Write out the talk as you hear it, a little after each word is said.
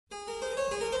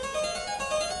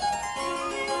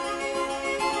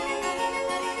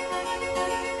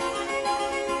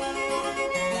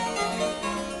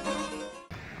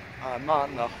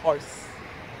on the horse.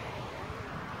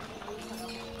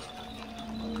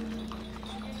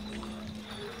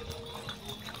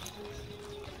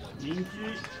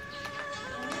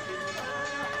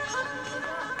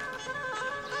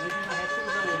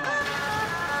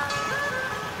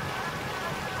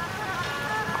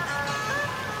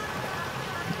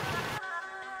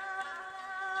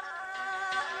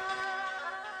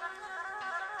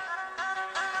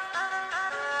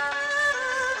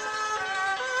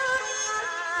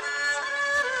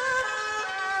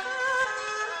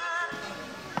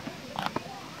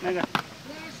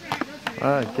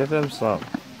 Give him some.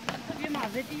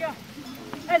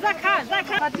 哎，再看，发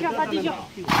地上，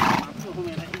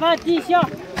发地上，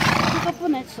这个不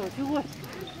能手去问。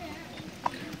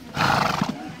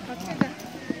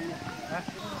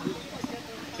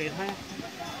给他呀。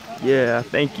Yeah,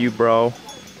 thank you, bro.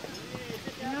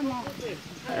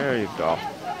 There you go.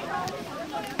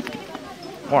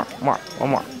 More,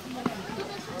 one more.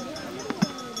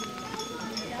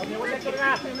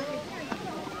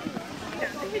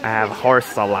 I have horse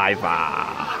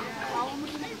saliva.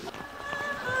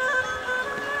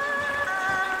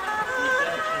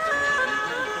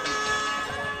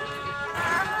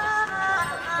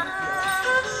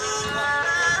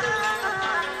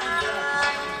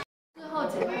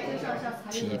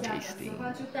 Tea tasting.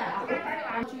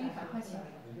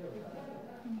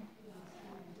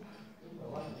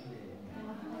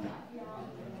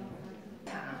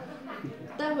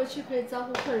 带回去可以招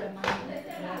呼客人吗？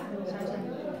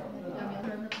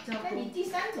那你第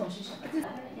三种是什么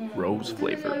 ？Rose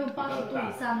flavor。要用80度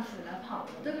以上的水来泡，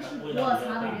这个是普洱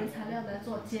茶的原材料来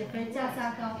做，减肥加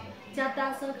渣膏，加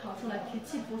单参烤出来，提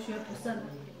气补血补肾的。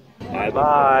Bye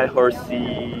bye,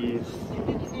 horsies.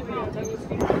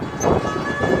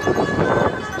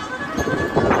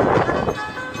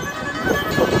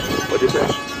 What'd you say?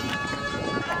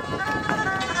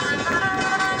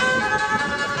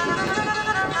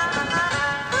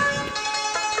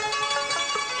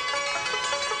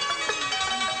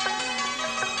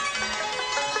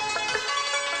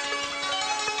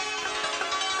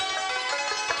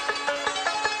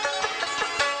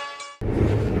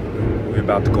 We're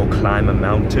about to go climb a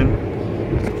mountain.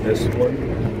 This one.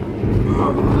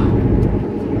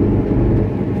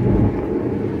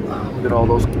 Look at all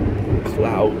those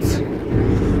clouds.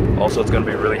 Also, it's gonna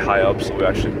be really high up, so we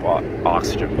actually bought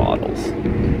oxygen bottles.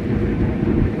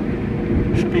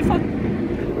 Should be fun.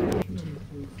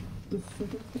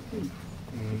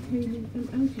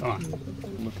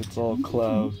 Look, it's all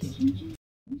clouds.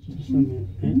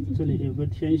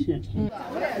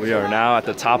 We are now at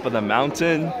the top of the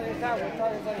mountain.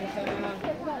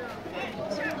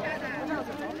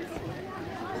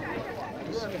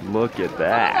 Look at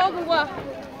that.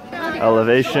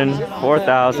 Elevation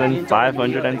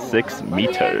 4,506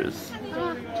 meters.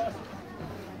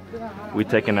 We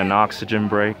taking an oxygen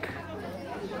break.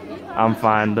 I'm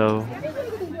fine though.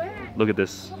 Look at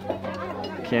this.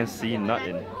 Can't see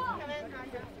nothing.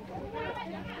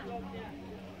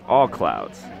 All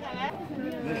clouds.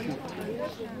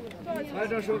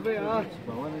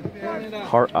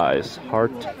 Heart eyes,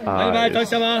 heart eyes.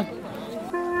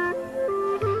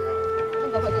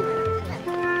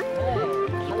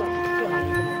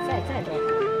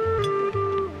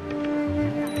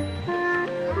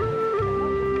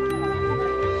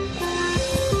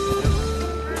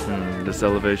 This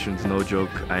elevation's no joke.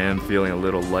 I am feeling a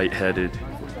little lightheaded.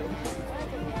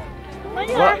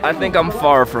 Well, I think I'm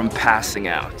far from passing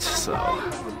out, so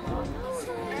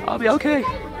I'll be okay.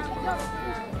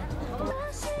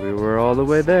 We were all the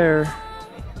way there.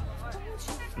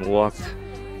 Walked.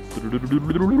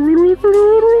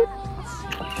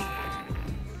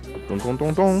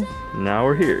 Now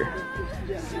we're here.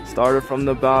 Started from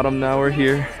the bottom, now we're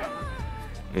here.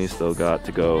 We still got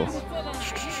to go.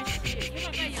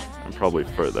 I'm probably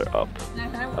further up.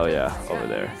 Oh yeah, over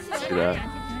there. See that?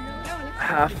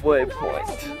 Halfway point.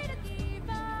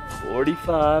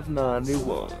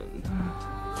 45.91.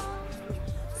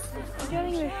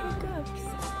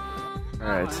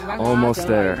 Alright, almost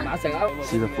there.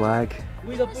 See the flag?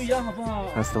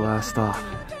 That's the last stop.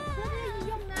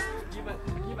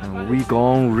 And we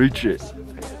gon' reach it.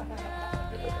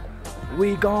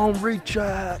 We gon' reach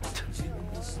it.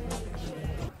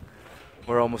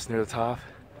 We're almost near the top.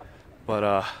 But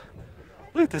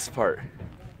look at this part.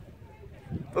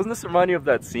 Doesn't this remind you of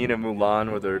that scene in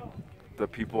Mulan where the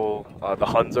people, the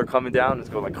Huns are coming down? It's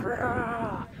going like,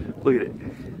 Rah! Look at it.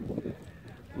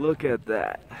 Look at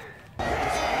that.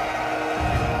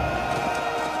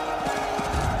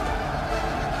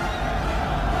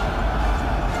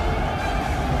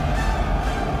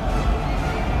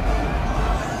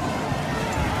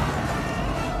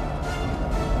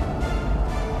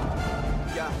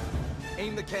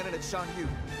 Aim the cannon at Shan Yu.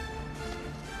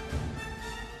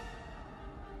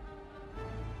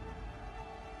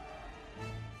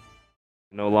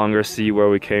 No longer see where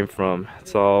we came from.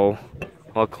 It's all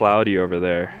cloudy over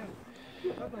there.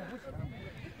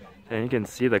 And you can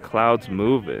see the clouds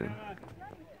moving.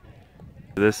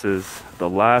 This is the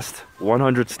last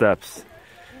 100 steps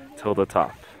till the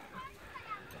top.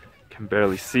 Can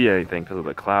barely see anything because of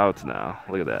the clouds now.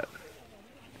 Look at that.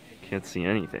 Can't see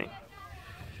anything.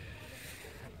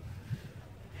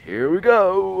 Here we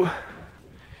go.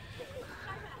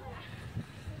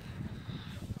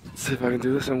 Let's see if I can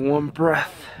do this in one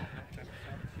breath.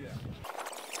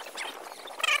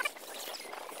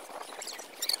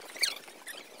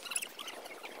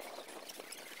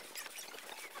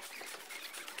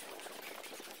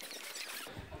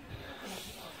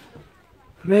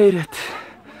 Made it.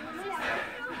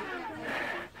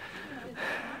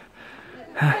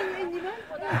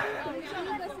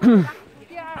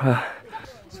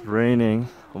 It's raining,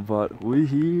 but we're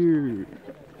here.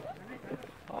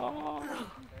 Oh.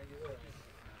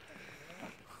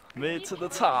 Made it to the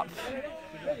top.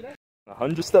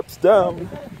 100 steps down.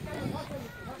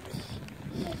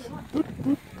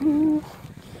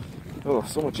 Oh,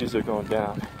 so much easier going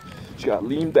down. You gotta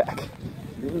lean back,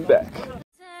 lean back.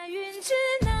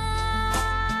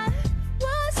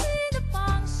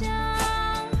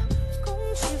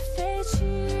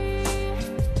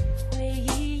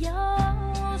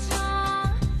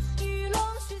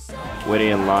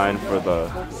 Waiting in line for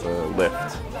the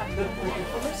lift.